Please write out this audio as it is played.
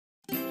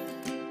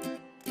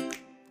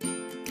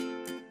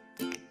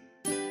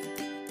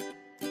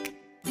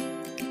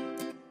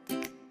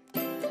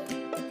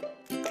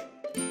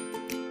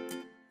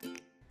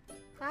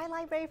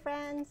library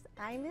friends,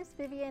 I'm Miss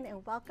Vivian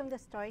and welcome to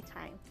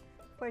Storytime.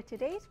 For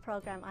today's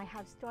program, I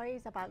have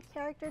stories about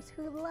characters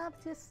who love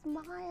to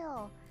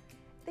smile.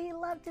 They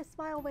love to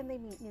smile when they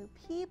meet new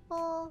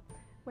people,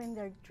 when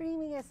they're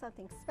dreaming of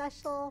something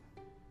special,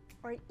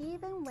 or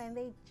even when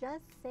they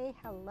just say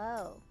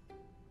hello.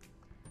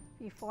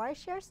 Before I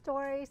share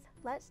stories,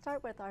 let's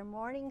start with our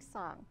morning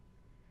song.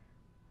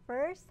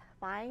 First,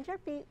 find your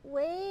feet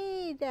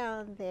way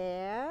down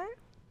there.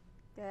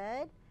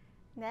 Good.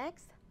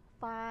 Next,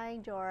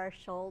 find your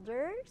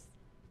shoulders.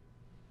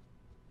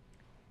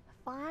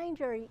 Find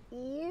your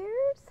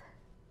ears.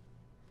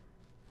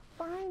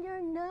 Find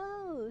your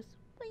nose.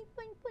 Boink,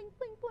 boink, boink,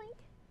 boink, boink.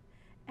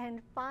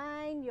 And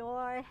find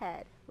your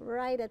head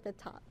right at the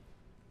top.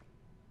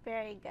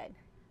 Very good.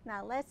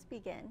 Now let's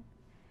begin.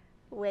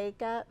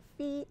 Wake up,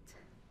 feet.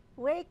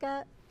 Wake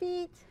up,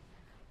 feet.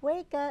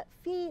 Wake up,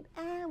 feet,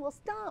 and we'll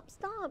stomp,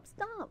 stomp,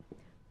 stomp.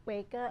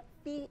 Wake up,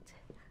 feet.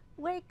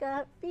 Wake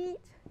up, feet.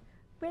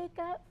 Wake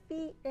up,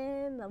 feet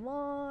in the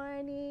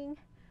morning.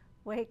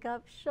 Wake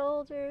up,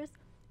 shoulders.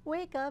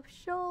 Wake up,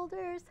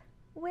 shoulders.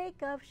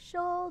 Wake up,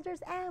 shoulders,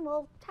 and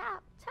we'll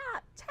tap,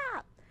 tap,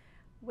 tap.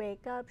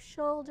 Wake up,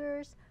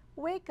 shoulders.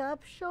 Wake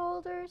up,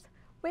 shoulders.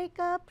 Wake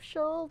up,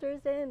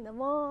 shoulders in the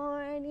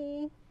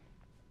morning.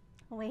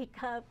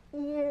 Wake up,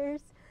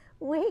 ears.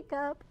 Wake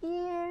up,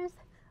 ears.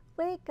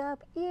 Wake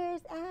up,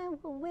 ears, and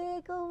we'll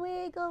wiggle,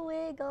 wiggle,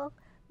 wiggle.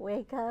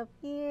 Wake up,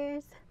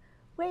 ears.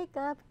 Wake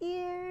up,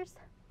 ears.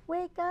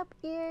 Wake up,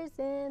 ears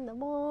in the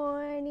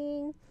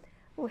morning.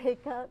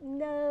 Wake up,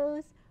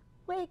 nose.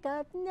 Wake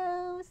up,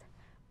 nose.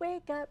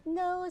 Wake up,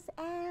 nose,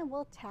 and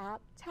we'll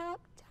tap, tap,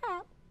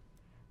 tap.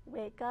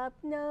 Wake up,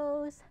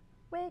 nose.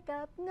 Wake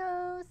up,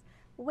 nose.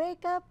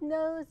 Wake up,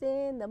 nose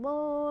in the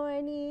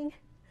morning.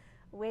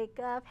 Wake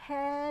up,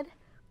 head.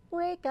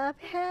 Wake up,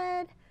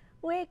 head.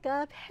 Wake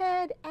up,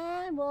 head,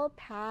 and we'll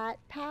pat,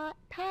 pat,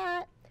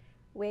 pat.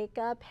 Wake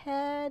up,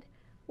 head.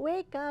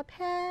 Wake up,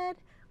 head.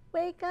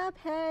 Wake up,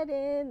 head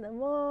in the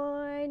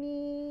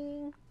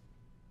morning.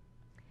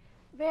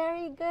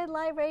 Very good,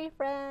 library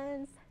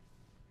friends.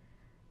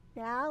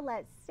 Now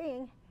let's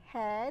sing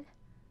head,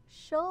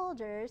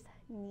 shoulders,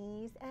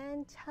 knees,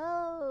 and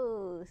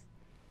toes.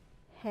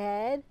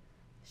 Head,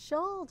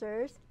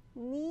 shoulders,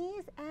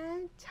 knees,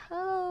 and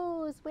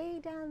toes. Way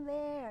down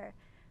there.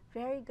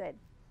 Very good.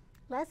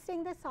 Let's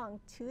sing the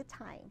song 2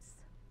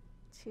 times.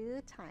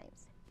 2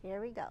 times. Here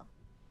we go.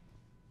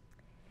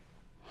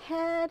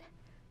 Head,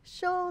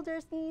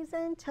 shoulders, knees,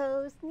 and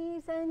toes,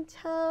 knees and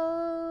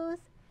toes.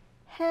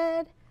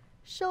 Head,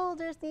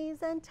 shoulders,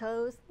 knees, and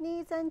toes,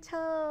 knees and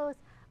toes.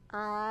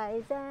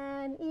 Eyes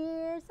and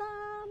ears,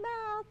 a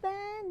mouth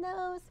and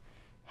nose.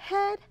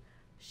 Head,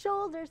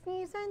 shoulders,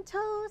 knees, and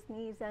toes,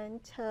 knees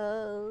and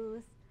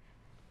toes.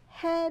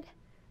 Head,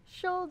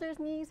 shoulders,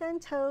 knees,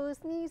 and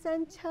toes, knees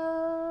and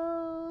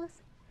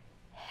toes.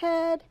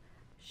 Head,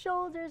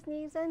 shoulders,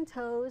 knees, and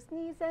toes,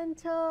 knees and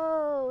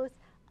toes.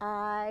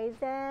 Eyes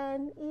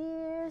and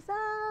ears,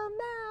 a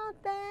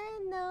mouth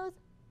and nose.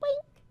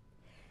 Boink!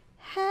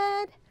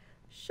 Head,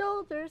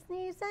 shoulders,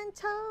 knees, and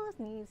toes,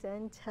 knees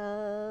and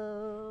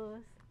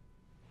toes.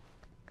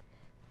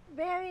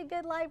 Very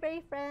good,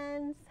 library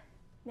friends.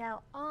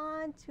 Now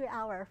on to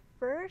our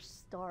first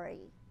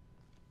story.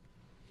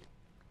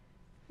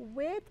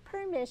 With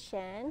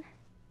permission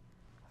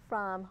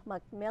from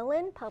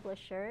Macmillan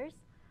Publishers,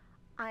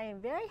 I am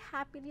very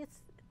happy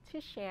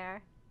to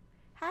share,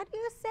 how do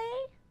you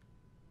say?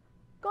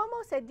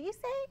 ¿Cómo se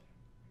dice?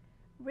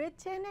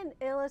 Written and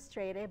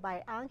illustrated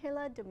by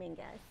Angela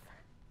Dominguez.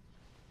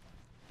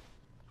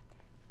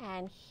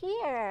 And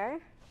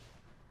here,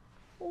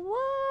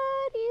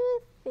 what do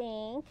you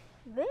think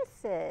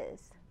this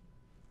is?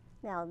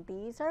 Now,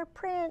 these are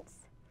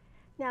prints.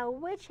 Now,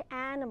 which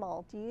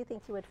animal do you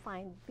think you would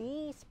find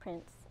these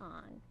prints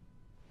on?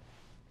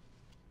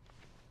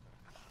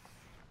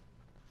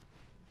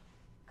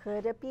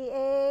 Could it be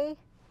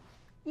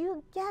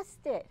you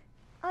guessed it,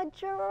 a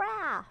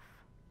giraffe?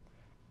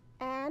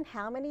 And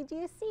how many do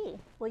you see?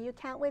 Will you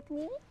count with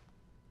me?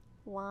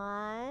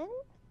 1,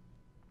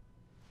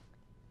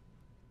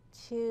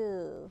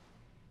 2.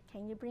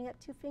 Can you bring up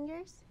 2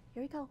 fingers?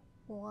 Here we go.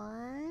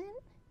 1,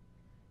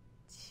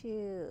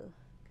 2.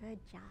 Good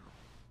job.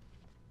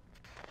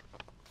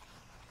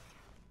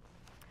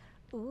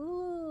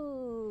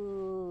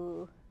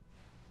 Ooh.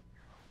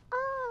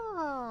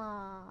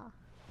 Ah.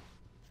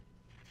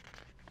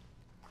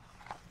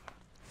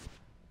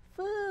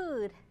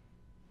 Food.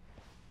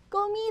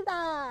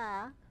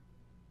 Comida.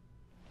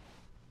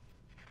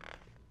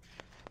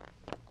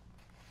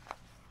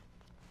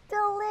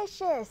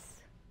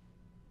 Delicious.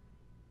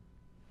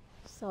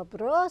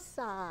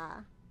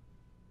 Sabrosa.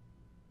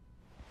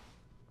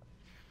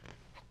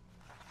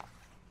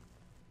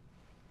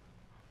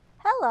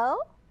 Hello.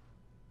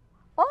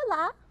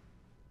 Hola.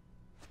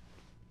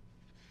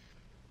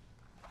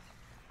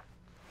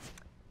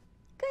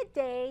 Good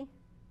day.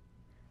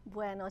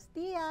 Buenos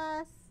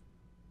días.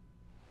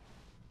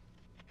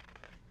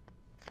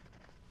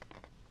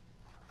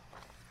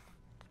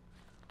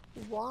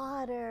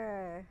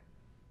 Water.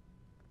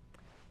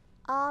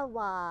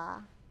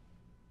 Awa.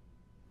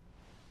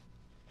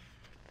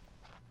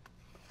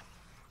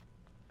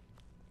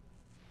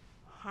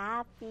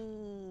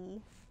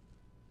 Happy.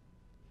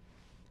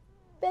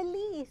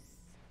 Feliz.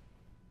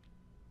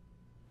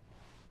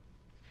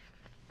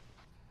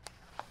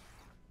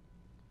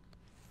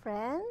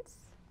 Friends.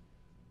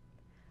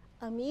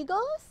 Amigos.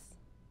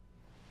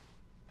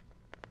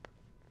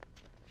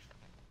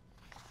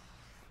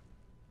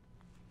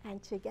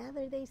 And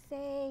together they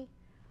say,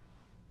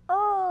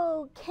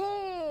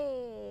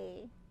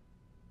 okay.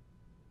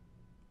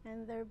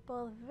 And they're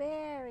both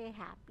very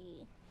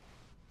happy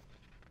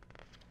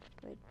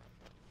with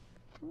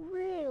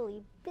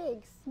really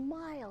big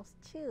smiles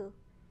too.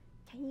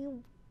 Can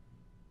you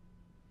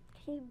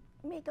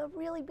make a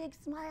really big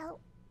smile?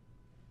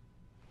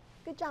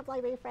 Good job,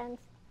 library friends.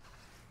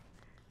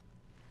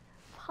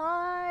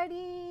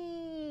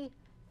 Party!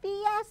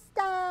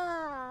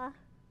 Fiesta!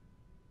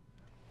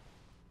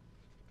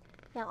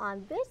 Now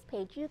on this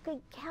page, you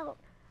could count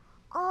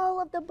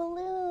all of the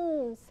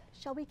balloons.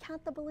 Shall we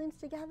count the balloons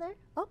together?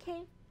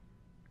 Okay,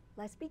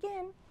 let's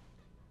begin.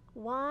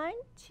 1,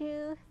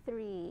 2,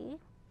 3,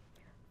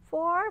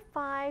 4,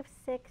 5,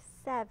 6,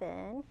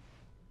 7,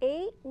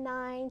 8,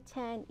 9,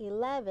 10,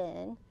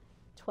 11,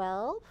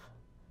 12,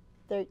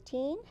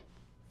 13,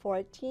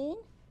 14,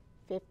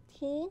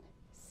 15,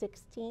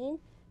 16,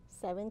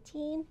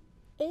 17,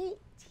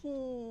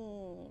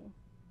 18.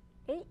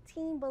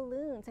 18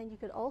 balloons, and you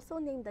could also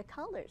name the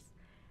colors.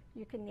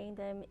 You can name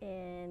them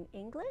in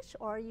English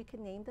or you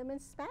can name them in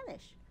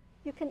Spanish.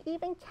 You can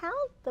even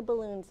count the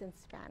balloons in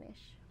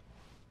Spanish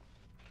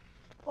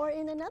or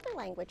in another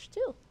language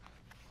too.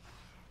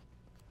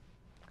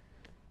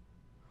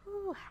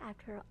 Whew,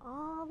 after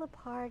all the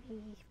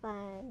party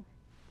fun.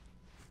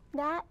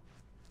 That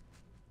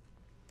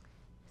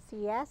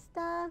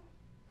siesta.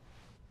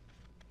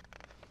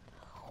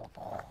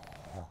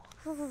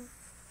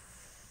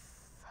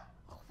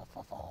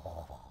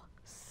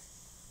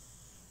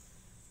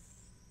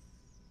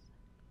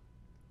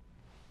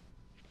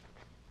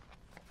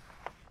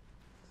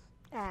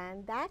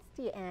 And that's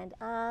the end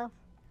of,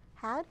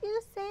 how do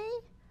you say?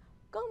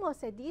 ¿Cómo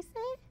se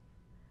dice?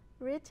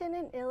 Written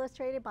and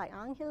illustrated by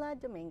Angela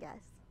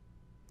Dominguez.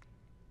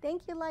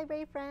 Thank you,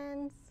 library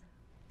friends.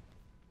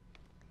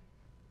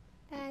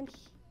 And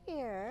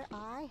here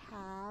I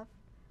have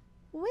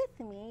with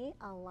me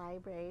a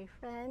library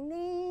friend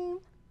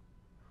named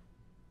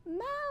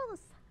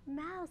Mouse.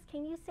 Mouse,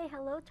 can you say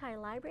hello to our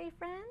library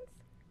friends?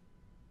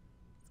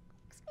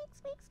 Squeak,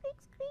 squeak,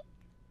 squeak, squeak.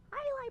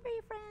 Hi,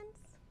 library friends.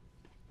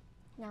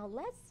 Now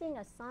let's sing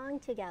a song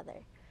together.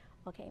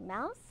 Okay,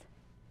 Mouse,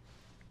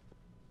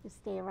 you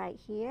stay right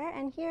here.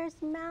 And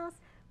here's Mouse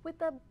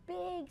with a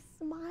big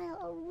smile,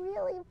 a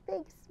really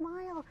big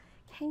smile.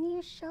 Can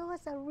you show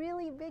us a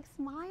really big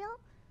smile?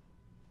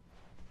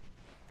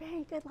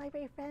 Very good,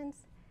 library friends.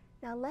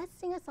 Now let's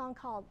sing a song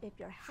called If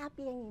You're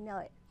Happy and You Know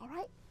It. All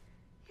right,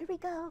 here we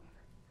go.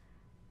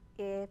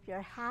 If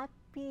you're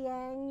happy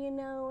and you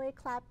know it,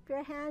 clap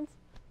your hands.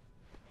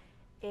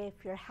 If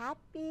you're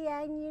happy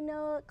and you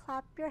know it,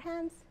 clap your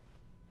hands.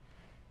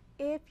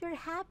 If you're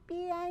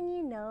happy and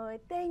you know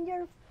it, then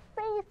your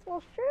face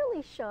will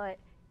surely show it.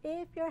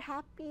 If you're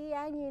happy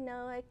and you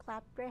know it,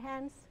 clap your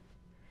hands.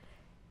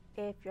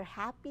 If you're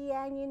happy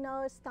and you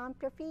know it,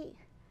 stomp your feet.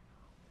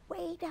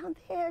 Way down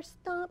there,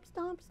 stomp,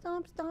 stomp,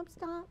 stomp, stomp,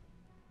 stomp.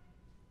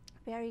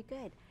 Very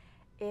good.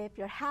 If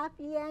you're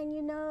happy and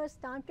you know it,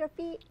 stomp your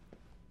feet.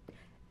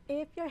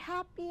 If you're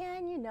happy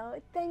and you know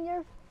it, then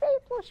your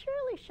face will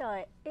surely show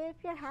it. If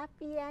you're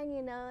happy and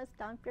you know it,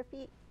 stomp your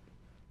feet.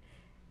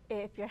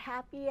 If you're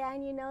happy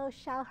and you know,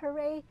 shout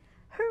hooray,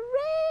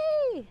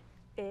 hooray!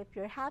 If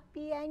you're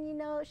happy and you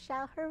know,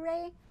 shout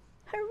hooray,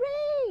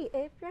 hooray!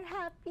 If you're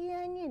happy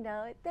and you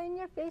know it, then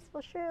your face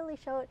will surely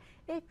show it.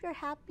 If you're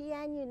happy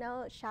and you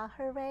know it, shout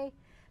hooray,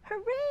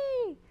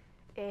 hooray!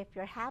 If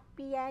you're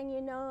happy and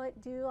you know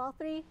it, do all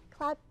three.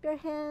 Clap your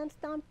hands,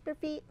 stomp your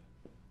feet.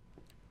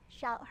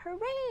 Shout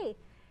hooray!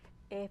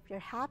 If you're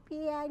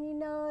happy and you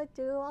know it,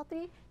 do all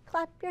three.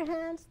 Clap your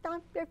hands,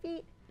 stomp your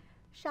feet.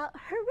 Shout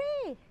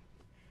hooray!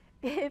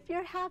 If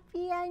you're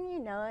happy and you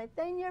know it,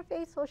 then your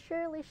face will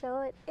surely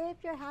show it. If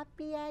you're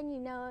happy and you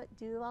know it,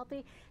 do all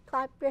three.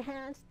 Clap your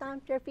hands,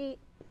 stomp your feet.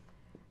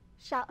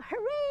 Shout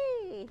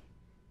hooray!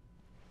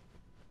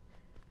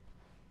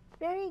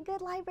 Very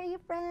good, library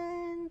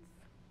friends.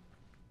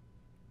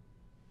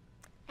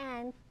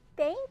 And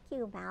thank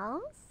you,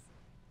 Mouse.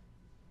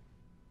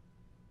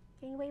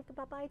 Can you wave the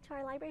bye-bye to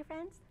our library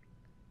friends?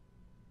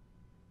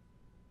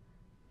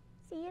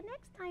 See you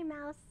next time,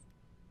 Mouse.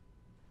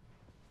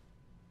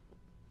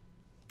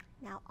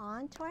 Now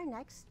on to our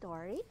next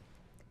story.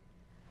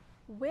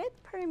 With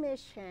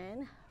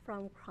permission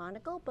from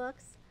Chronicle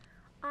Books,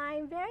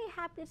 I'm very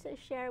happy to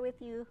share with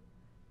you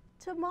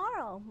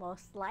Tomorrow,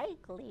 Most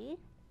Likely,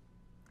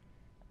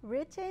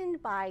 written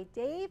by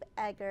Dave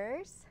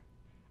Eggers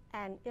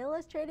and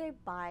illustrated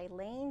by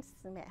Lane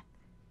Smith.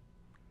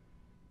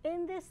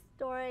 In this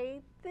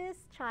story, this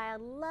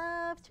child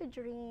loves to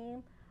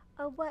dream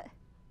of what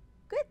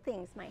good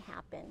things might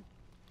happen.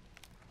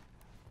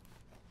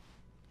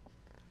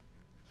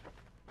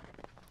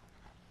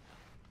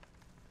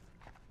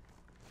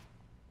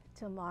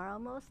 Tomorrow,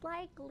 most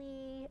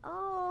likely.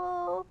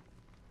 Oh,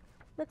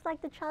 looks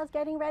like the child's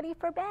getting ready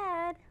for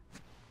bed.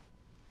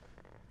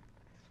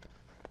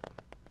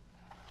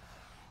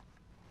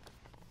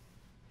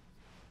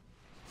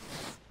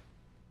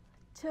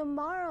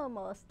 Tomorrow,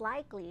 most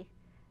likely,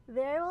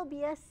 there will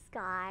be a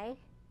sky,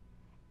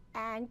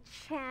 and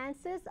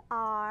chances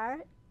are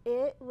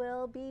it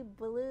will be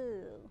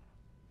blue.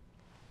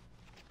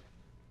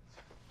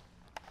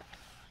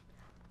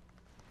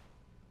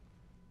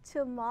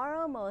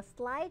 Tomorrow,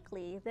 most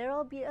likely, there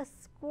will be a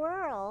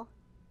squirrel,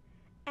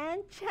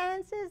 and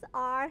chances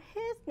are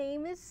his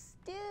name is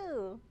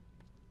Stu.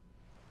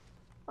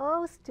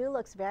 Oh, Stu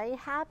looks very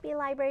happy,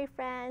 library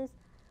friends.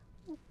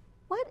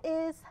 What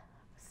is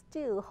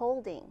Stu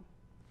holding?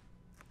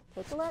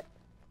 Take a look.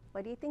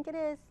 What do you think it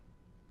is?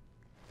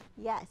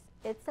 Yes,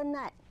 it's a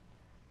nut.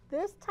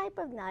 This type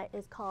of nut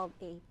is called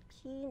a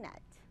peanut.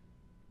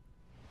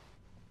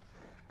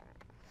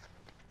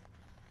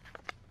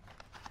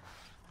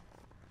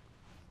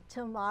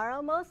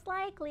 Tomorrow, most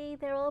likely,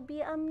 there will be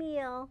a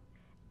meal,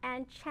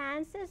 and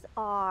chances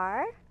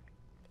are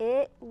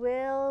it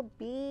will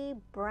be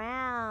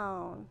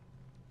brown.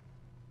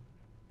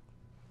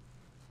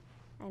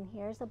 And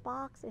here's a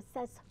box. It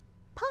says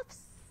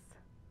Puffs.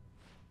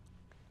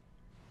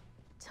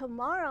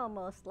 Tomorrow,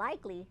 most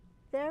likely,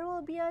 there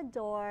will be a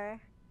door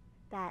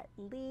that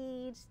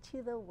leads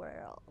to the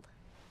world.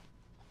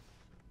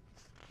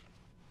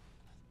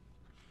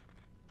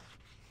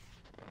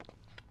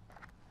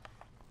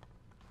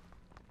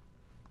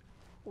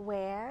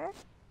 Where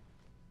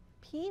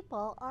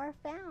people are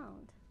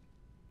found.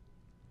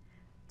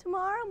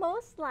 Tomorrow,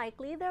 most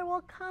likely, there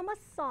will come a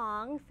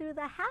song through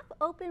the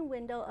half-open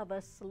window of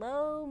a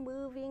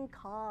slow-moving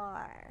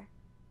car.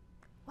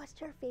 What's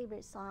your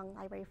favorite song,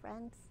 library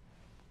friends?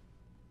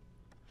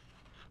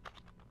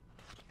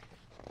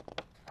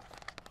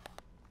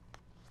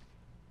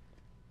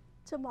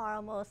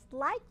 Tomorrow, most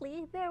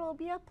likely, there will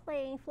be a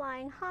plane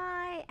flying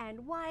high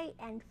and wide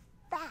and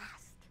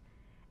fast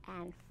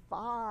and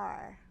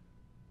far.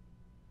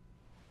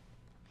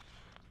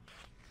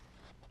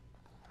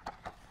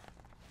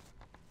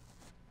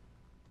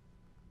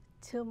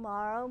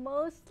 Tomorrow,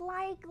 most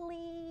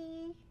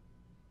likely.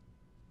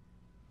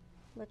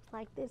 Looks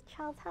like this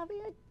child's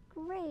having a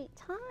great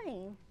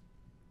time.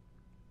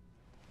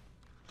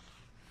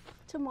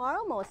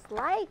 Tomorrow, most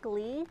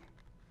likely,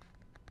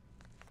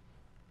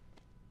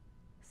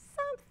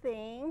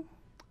 something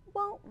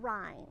won't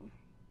rhyme.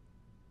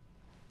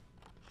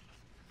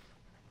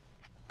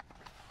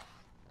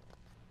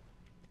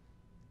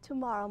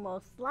 Tomorrow,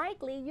 most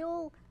likely,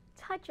 you'll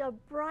touch a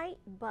bright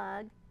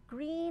bug,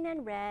 green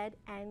and red,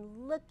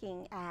 and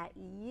looking at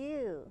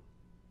you.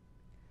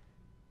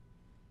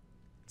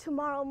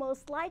 Tomorrow,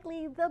 most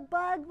likely, the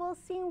bug will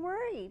seem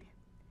worried.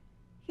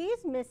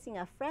 He's missing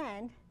a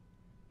friend.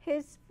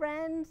 His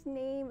friend's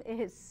name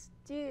is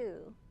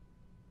Stu.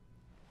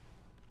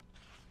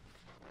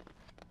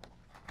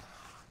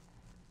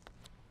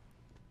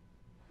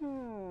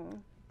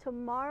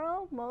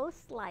 Tomorrow,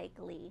 most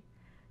likely,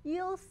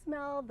 you'll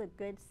smell the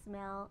good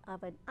smell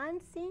of an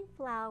unseen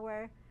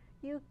flower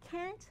you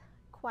can't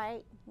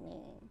quite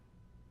name.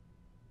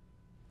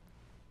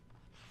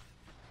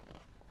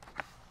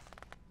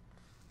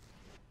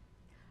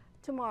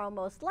 Tomorrow,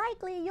 most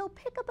likely, you'll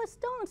pick up a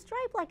stone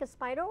striped like a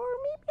spider or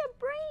maybe a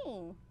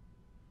brain.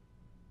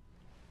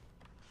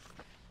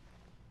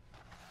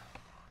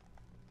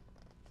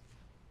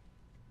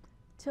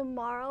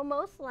 Tomorrow,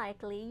 most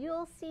likely,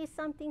 you'll see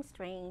something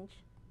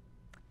strange.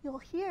 You'll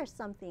hear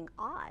something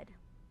odd.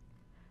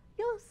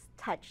 You'll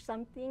touch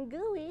something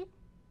gooey.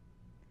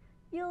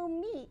 You'll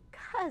meet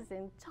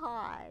Cousin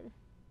Todd.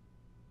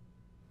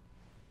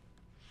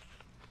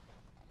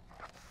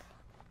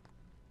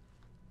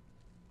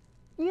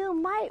 You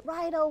might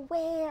ride a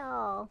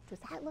whale. Does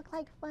that look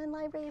like fun,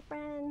 library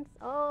friends?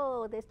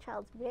 Oh, this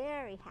child's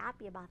very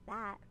happy about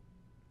that.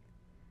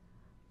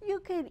 You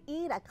could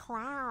eat a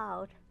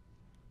cloud.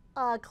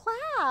 A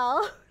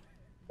cloud?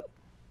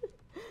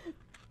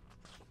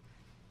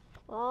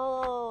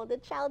 Oh, the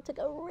child took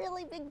a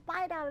really big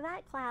bite out of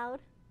that cloud.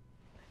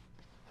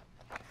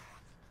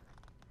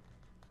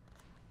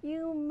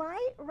 You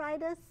might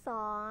write a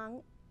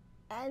song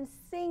and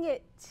sing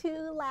it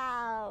too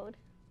loud.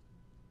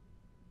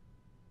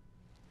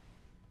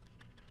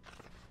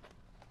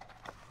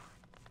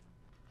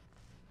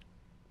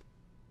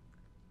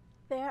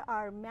 There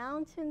are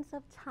mountains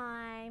of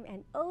time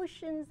and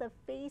oceans of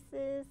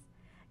faces,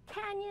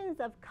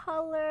 canyons of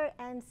color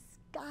and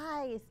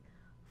skies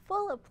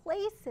full of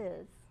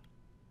places.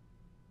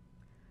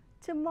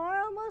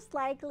 Tomorrow most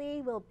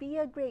likely will be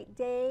a great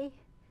day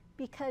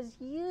because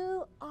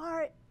you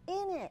are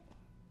in it.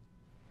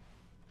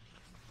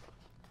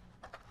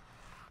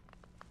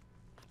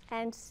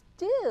 And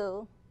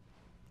Stu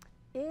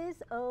is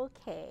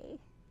okay.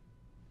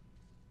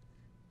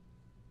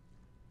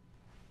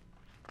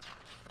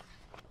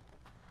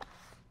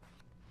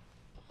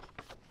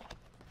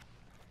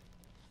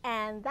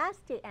 And that's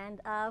the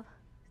end of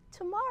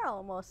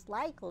Tomorrow, most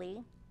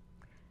likely,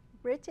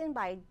 written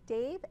by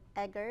Dave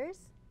Eggers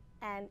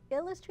and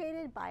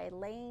illustrated by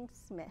Lane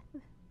Smith.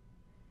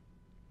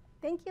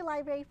 Thank you,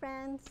 library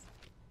friends.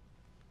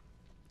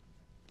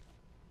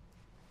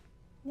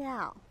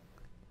 Now,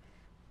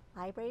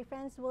 library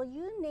friends, will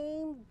you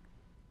name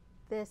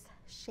this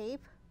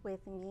shape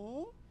with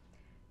me?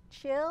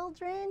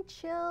 Children,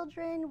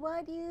 children,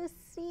 what do you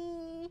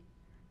see?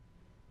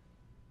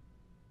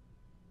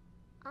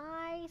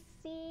 I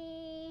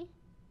see,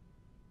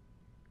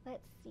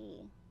 let's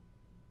see.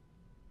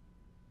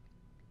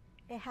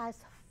 It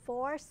has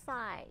 4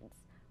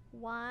 sides.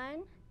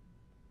 1,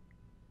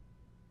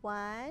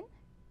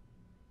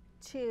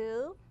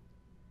 2,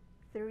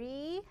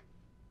 3,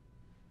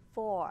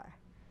 4.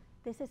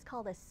 This is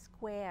called a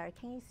square.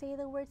 Can you say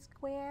the word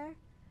square?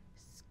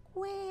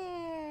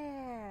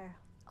 Square.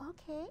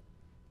 Okay.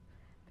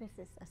 This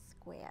is a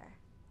square.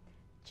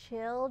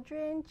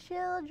 Children,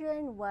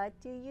 children, what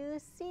do you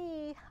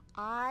see?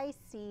 I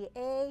see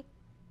a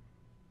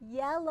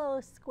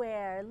yellow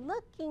square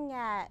looking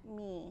at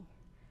me.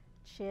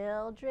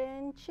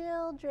 Children,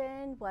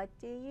 children, what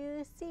do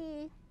you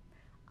see?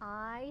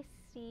 I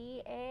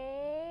see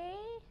a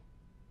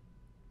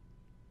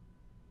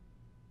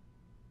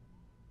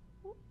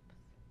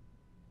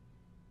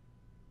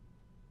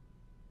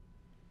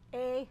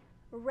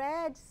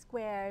red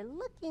square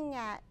looking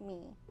at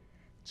me.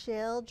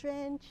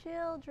 Children,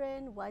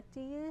 children, what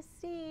do you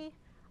see?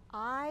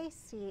 I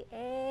see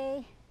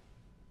a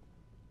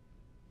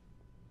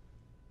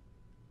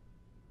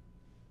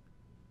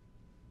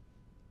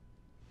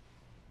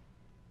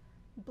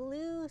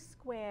blue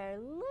square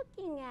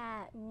looking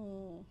at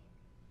me.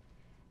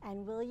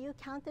 And will you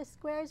count the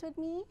squares with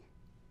me?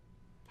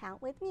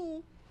 Count with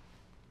me.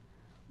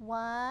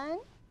 1,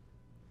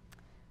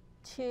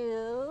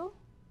 2,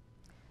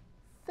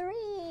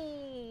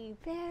 3.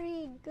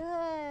 Very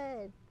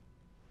good.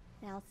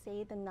 Now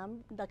say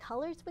the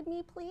colors with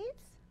me,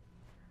 please.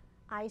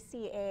 I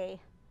see a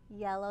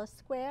yellow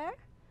square.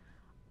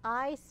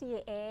 I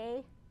see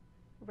a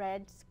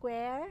red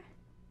square.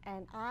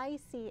 And I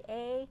see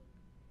a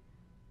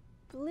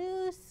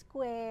blue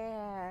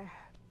square.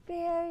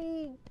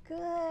 Very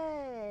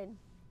good.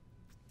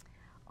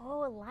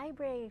 Oh,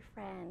 library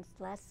friends,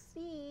 let's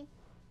see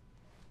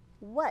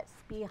what's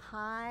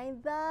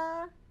behind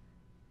the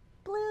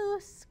blue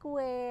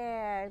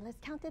square. Let's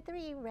count to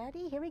 3.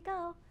 Ready? Here we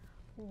go.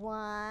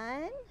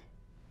 1,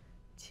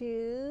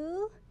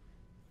 2,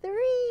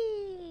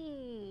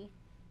 3.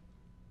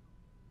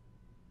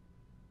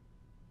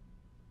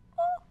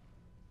 Oh,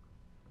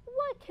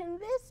 what can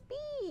this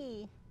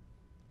be?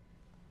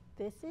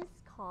 This is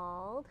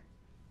called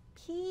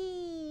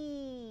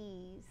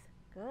peas.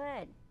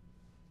 Good.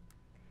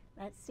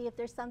 Let's see if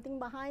there's something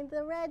behind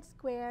the red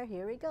square.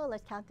 Here we go.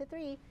 Let's count to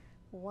 3.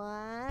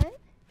 1,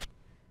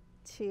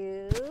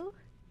 2,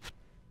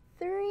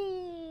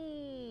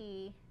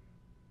 3.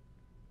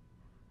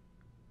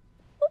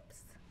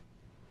 Oops.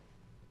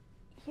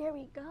 Here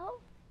we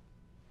go.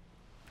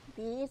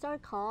 These are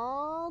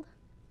called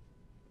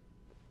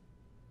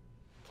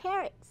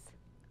carrots.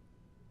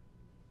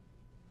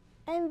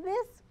 And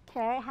this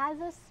carrot has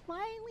a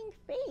smiling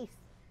face.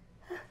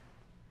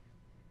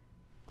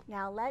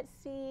 Now let's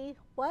see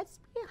what's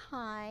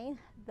behind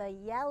the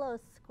yellow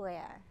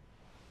square.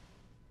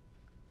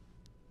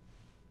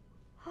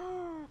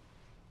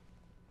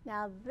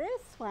 Now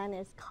this one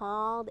is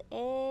called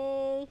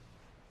a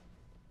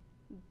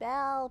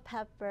bell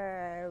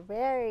pepper.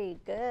 Very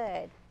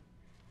good.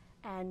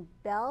 And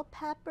bell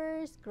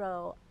peppers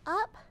grow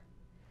up,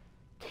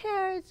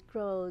 carrots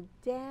grow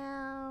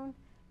down,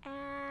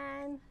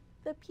 and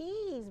the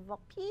pea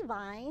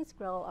vines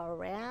grow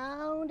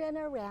around and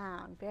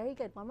around. Very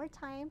good. One more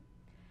time.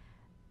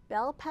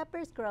 Bell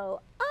peppers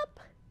grow up,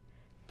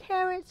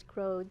 carrots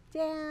grow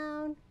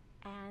down,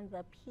 and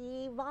the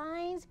pea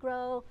vines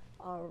grow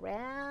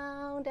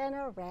around and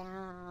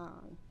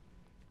around.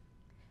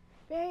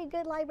 Very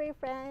good, library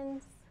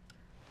friends.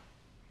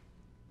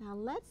 Now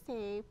let's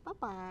say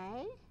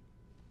bye-bye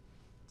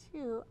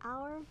to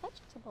our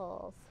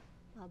vegetables.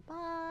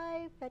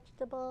 Bye-bye,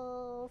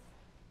 vegetables.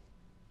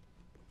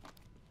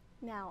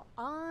 Now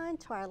on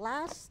to our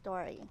last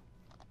story.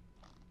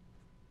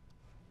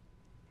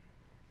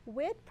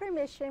 With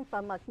permission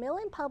from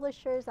Macmillan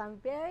Publishers, I'm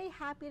very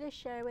happy to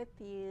share with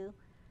you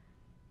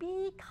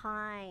Be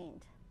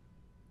Kind.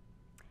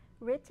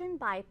 Written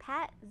by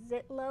Pat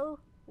Zietlow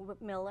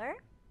Miller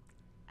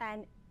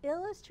and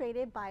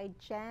illustrated by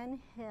Jen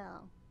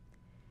Hill.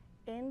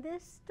 In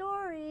this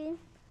story,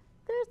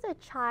 there's a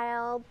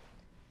child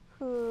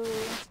who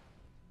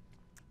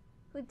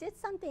did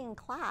something in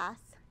class,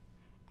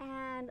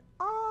 and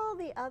all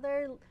the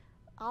other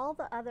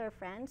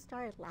friends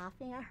started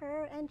laughing at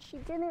her, and she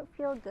didn't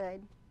feel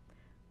good.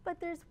 But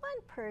there's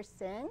one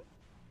person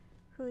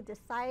who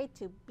decided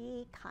to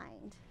be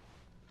kind.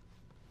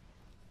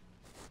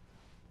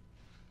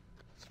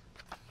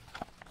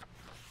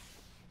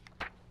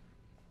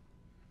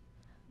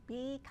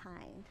 Be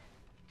kind.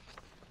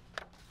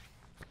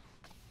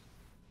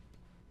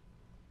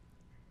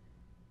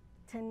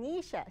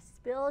 Tanisha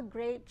spilled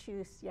grape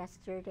juice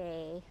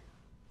yesterday.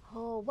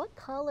 Oh, what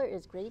color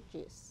is grape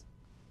juice?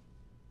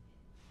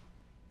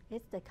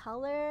 It's the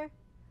color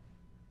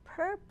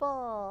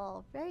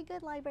purple. Very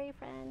good, library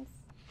friends.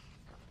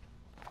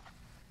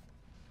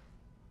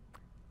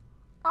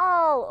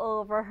 All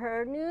over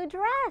her new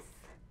dress.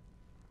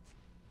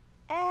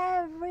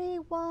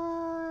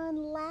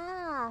 Everyone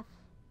laughed.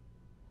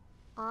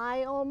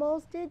 I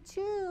almost did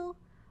too,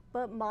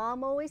 but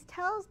Mom always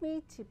tells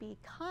me to be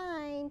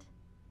kind,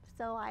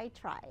 so I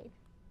tried.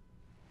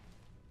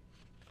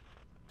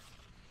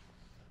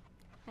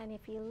 And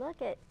if you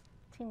look at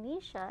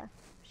Tanisha,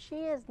 she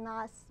is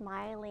not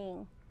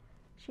smiling.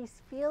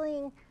 She's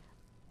feeling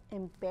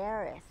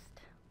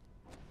embarrassed.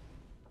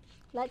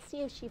 Let's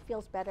see if she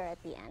feels better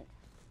at the end.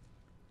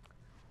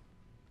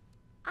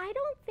 I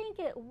don't think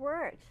it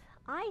worked.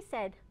 I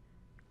said,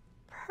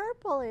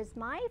 purple is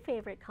my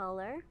favorite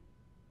color.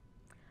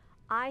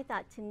 I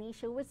thought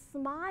Tanisha would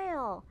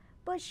smile,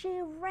 but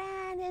she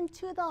ran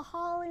into the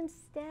hall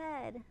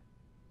instead.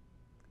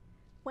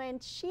 When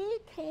she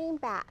came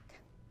back,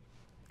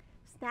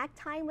 snack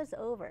time was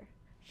over.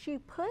 She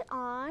put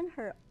on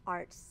her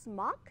art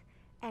smock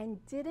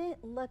and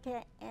didn't look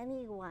at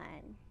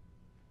anyone.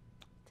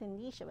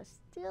 Tanisha was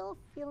still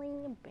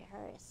feeling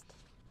embarrassed.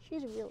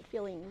 She's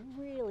feeling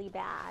really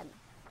bad.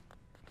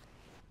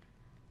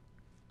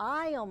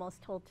 I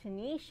almost told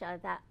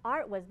Tanisha that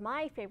art was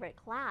my favorite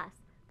class,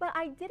 but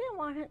I didn't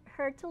want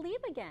her to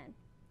leave again.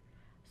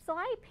 So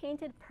I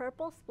painted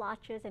purple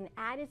splotches and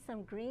added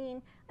some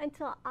green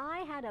until I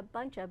had a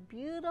bunch of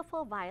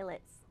beautiful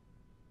violets.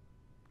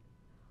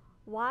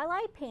 While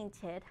I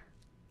painted,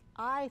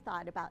 I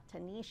thought about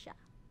Tanisha.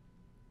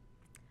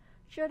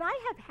 Should I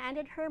have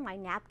handed her my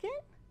napkin?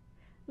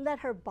 Let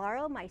her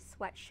borrow my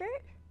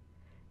sweatshirt?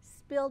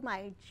 Spilled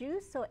my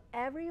juice so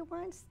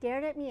everyone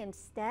stared at me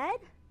instead?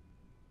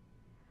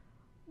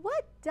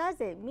 What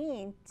does it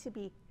mean to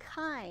be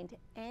kind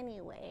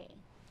anyway?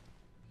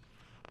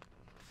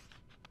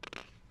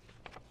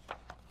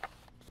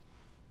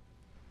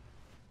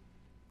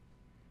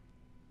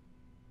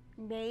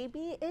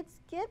 Maybe it's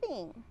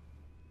giving.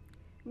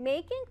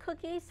 Making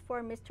cookies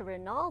for Mr.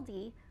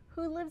 Rinaldi,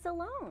 who lives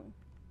alone.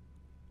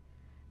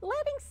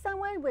 Letting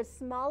someone with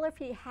smaller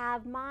feet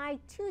have my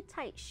too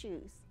tight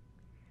shoes.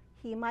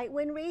 He might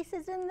win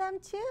races in them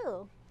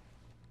too.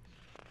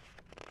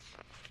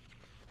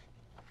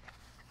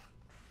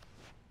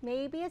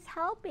 Maybe it's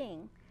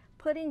helping,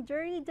 putting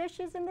dirty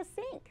dishes in the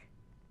sink.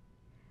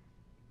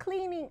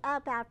 Cleaning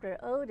up after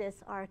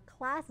Otis, our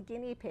class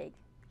guinea pig.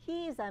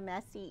 He's a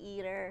messy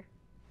eater.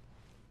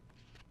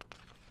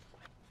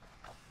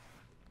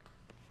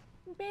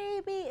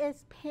 Maybe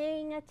it's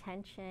paying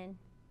attention,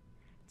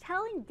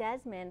 telling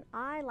Desmond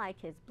I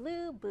like his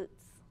blue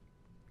boots,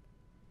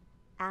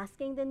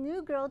 asking the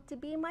new girl to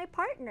be my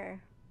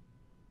partner,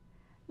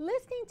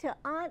 listening to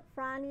Aunt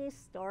Franny's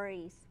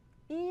stories,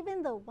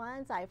 even the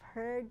ones I've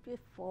heard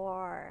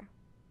before.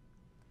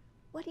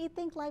 What do you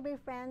think, library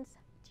friends?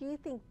 Do you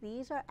think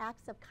these are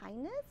acts of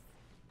kindness?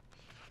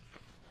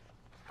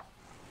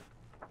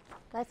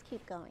 Let's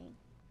keep going.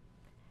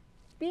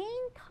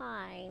 Being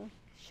kind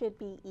should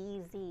be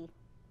easy,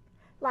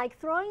 like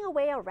throwing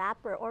away a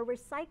wrapper or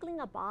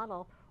recycling a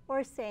bottle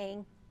or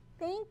saying,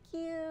 thank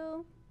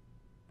you.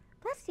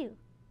 Bless you.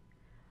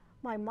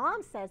 My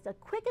mom says the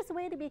quickest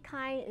way to be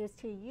kind is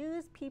to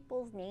use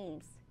people's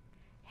names.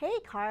 Hey,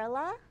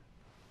 Carla.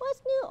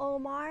 What's new,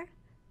 Omar?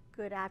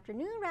 Good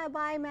afternoon,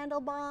 Rabbi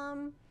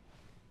Mandelbaum.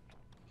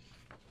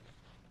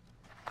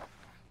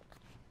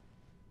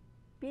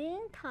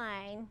 Being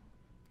kind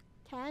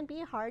can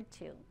be hard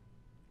too,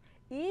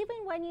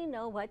 even when you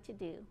know what to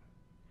do.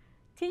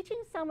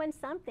 Teaching someone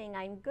something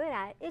I'm good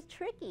at is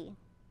tricky,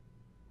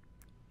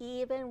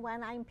 even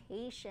when I'm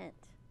patient.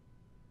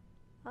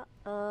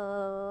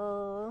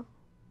 Uh-oh.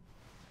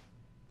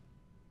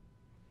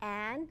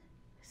 And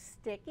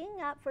sticking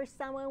up for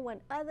someone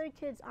when other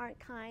kids aren't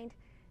kind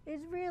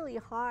is really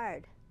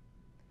hard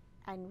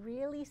and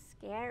really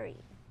scary.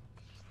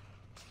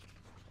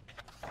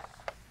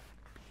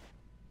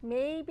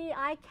 Maybe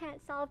I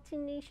can't solve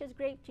Tanisha's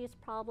grape juice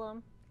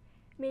problem.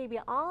 Maybe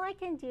all I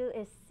can do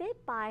is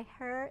sit by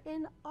her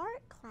in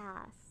art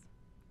class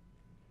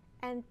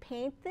and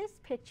paint this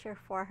picture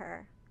for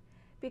her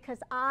because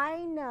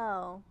I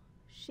know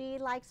she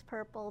likes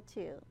purple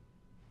too.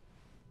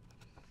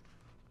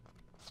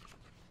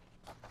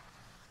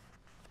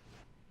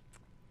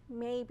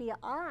 Maybe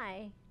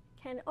I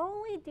can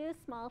only do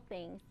small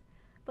things,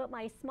 but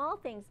my small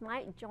things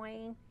might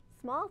join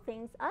small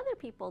things other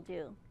people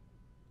do.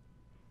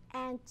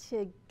 And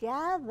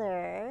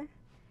together,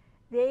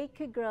 they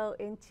could grow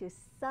into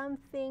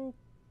something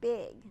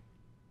big.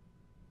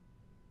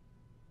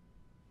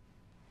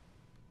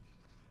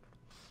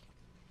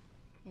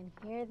 And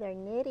here they're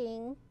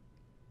knitting.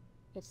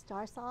 It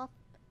starts off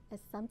as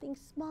something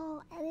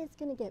small and it's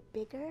going to get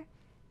bigger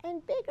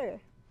and bigger.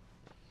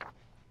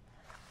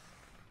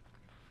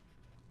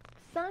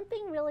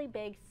 Something really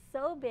big,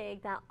 so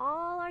big that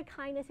all our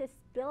kindness is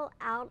spilled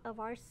out of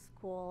our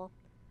school,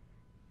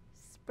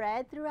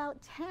 spread throughout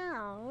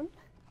town,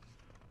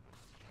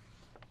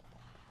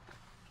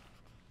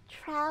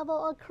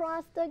 travel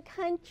across the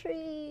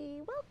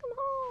country. Welcome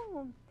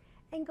home.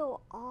 and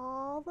go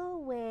all the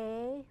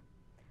way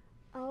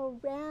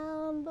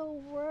around the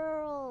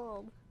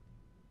world.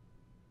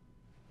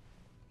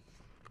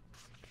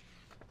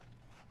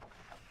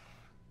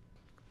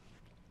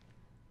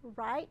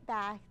 Right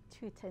back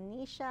to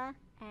Tanisha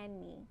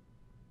and me.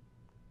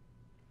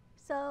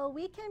 So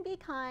we can be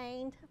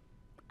kind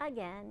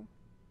again.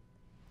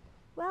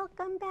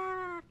 Welcome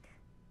back.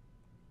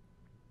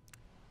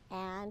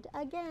 And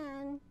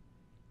again.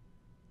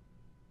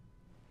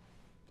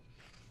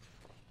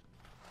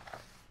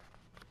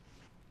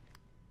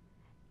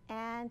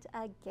 And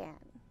again.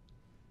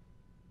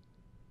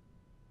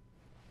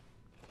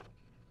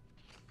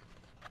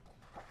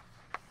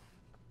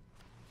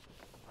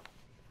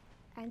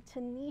 And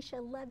Tanisha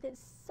loved it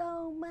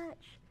so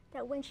much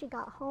that when she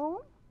got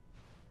home,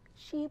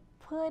 she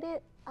put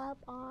it up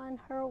on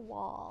her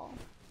wall.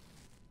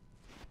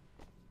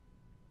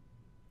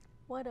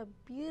 What a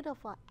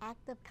beautiful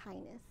act of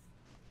kindness.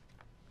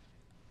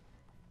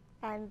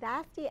 And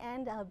that's the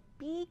end of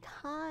Be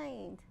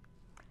Kind,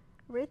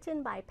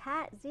 written by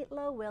Pat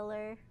Zietlow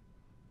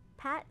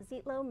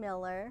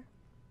Miller,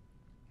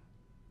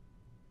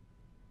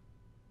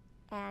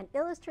 and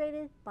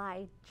illustrated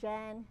by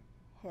Jen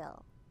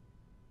Hill.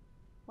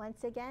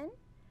 Once again,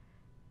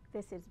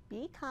 this is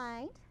Be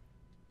Kind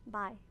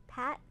by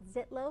Pat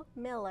Zietlow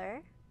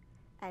Miller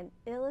and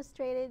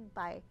illustrated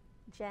by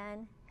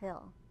Jen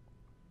Hill.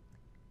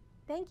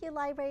 Thank you,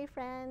 library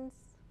friends.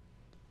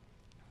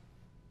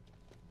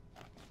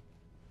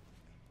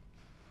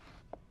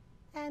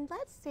 And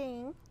let's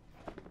sing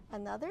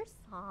another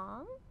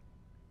song.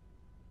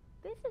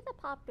 This is a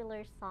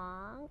popular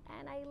song,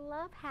 and I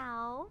love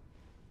how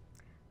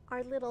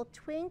our little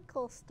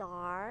twinkle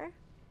star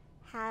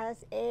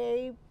has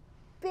a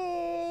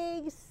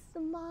big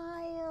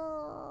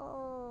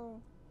smile.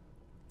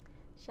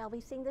 Shall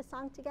we sing this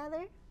song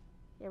together?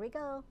 Here we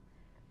go.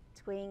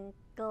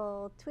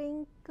 Twinkle,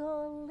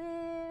 twinkle,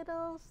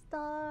 little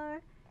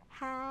star,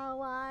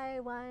 how I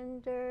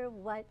wonder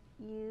what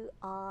you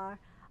are.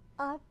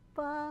 Up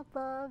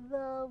above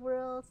the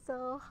world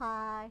so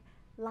high,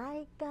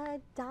 like a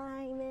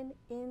diamond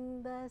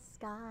in the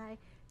sky.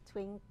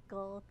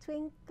 Twinkle,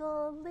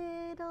 twinkle,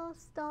 little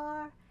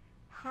star,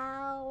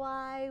 how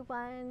I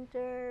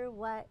wonder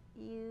what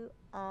you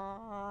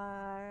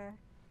are.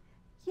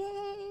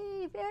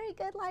 Yay! Very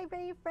good,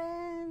 library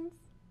friends.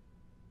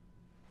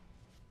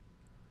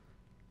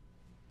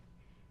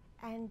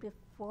 And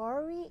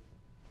before we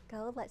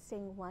go, let's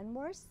sing one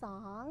more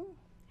song.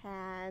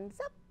 Hands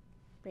up.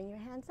 Bring your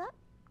hands up.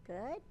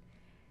 Good.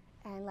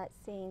 And let's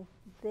sing,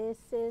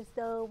 this is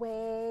the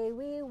way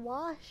we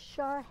wash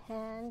our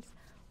hands.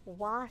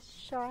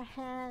 Wash our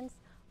hands.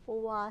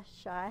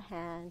 Wash our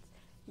hands.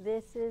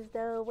 This is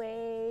the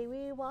way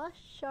we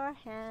wash our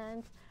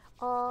hands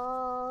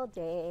all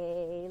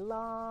day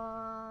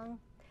long.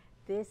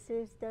 This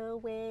is the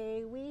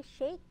way we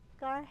shake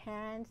our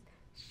hands.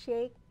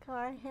 Shake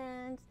our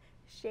hands.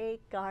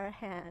 Shake our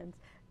hands.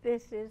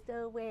 This is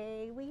the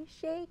way we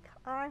shake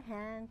our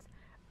hands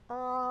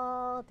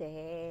all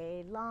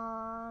day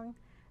long.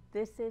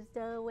 This is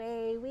the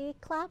way we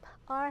clap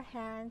our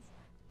hands.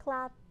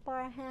 Clap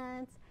our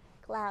hands.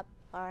 Clap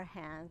our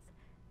hands.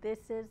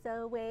 This is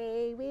the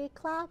way we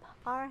clap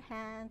our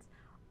hands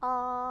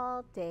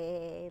all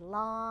day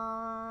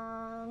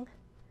long.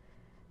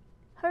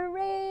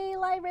 Hooray,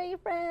 library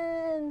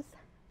friends!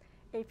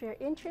 If you're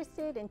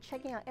interested in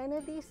checking out any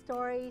of these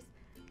stories,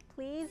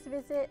 please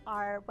visit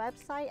our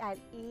website at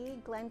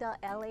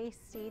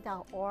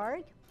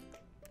eglendalelac.org.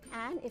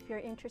 And if you're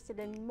interested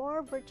in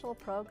more virtual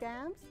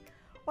programs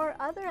or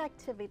other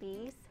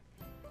activities,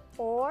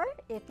 or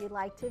if you'd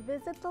like to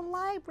visit the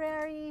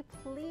library,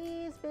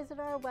 please visit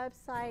our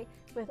website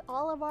with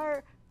all of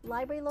our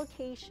library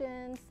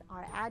locations,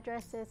 our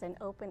addresses, and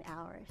open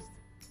hours.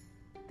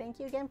 Thank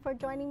you again for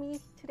joining me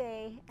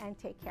today, and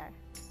take care.